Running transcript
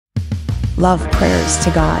love prayers to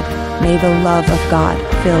God. May the love of God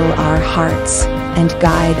fill our hearts and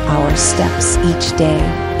guide our steps each day.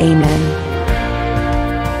 Amen.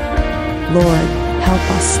 Lord, help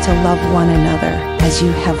us to love one another as you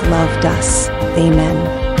have loved us. Amen.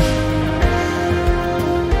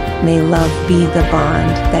 May love be the bond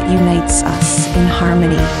that unites us in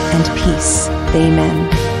harmony and peace. Amen.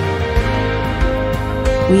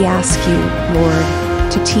 We ask you, Lord,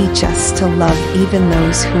 to teach us to love even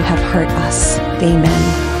those who have hurt us. Amen.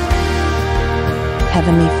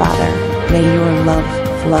 Heavenly Father, may your love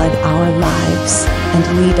flood our lives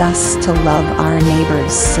and lead us to love our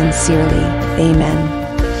neighbors sincerely. Amen.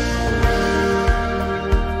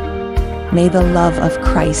 May the love of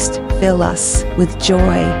Christ fill us with joy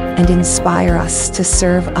and inspire us to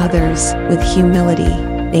serve others with humility.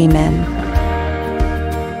 Amen.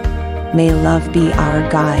 May love be our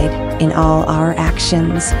guide in all our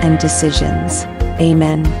actions and decisions.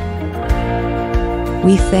 Amen.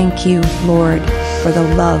 We thank you, Lord, for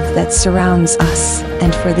the love that surrounds us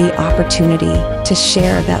and for the opportunity to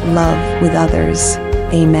share that love with others.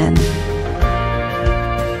 Amen.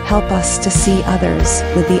 Help us to see others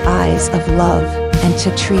with the eyes of love and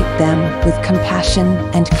to treat them with compassion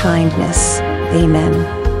and kindness. Amen.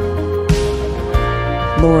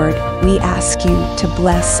 Lord, we ask you to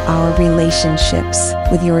bless our relationships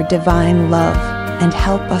with your divine love and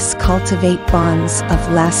help us cultivate bonds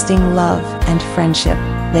of lasting love and friendship.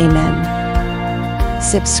 Amen.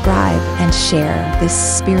 Subscribe and share this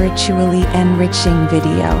spiritually enriching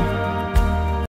video.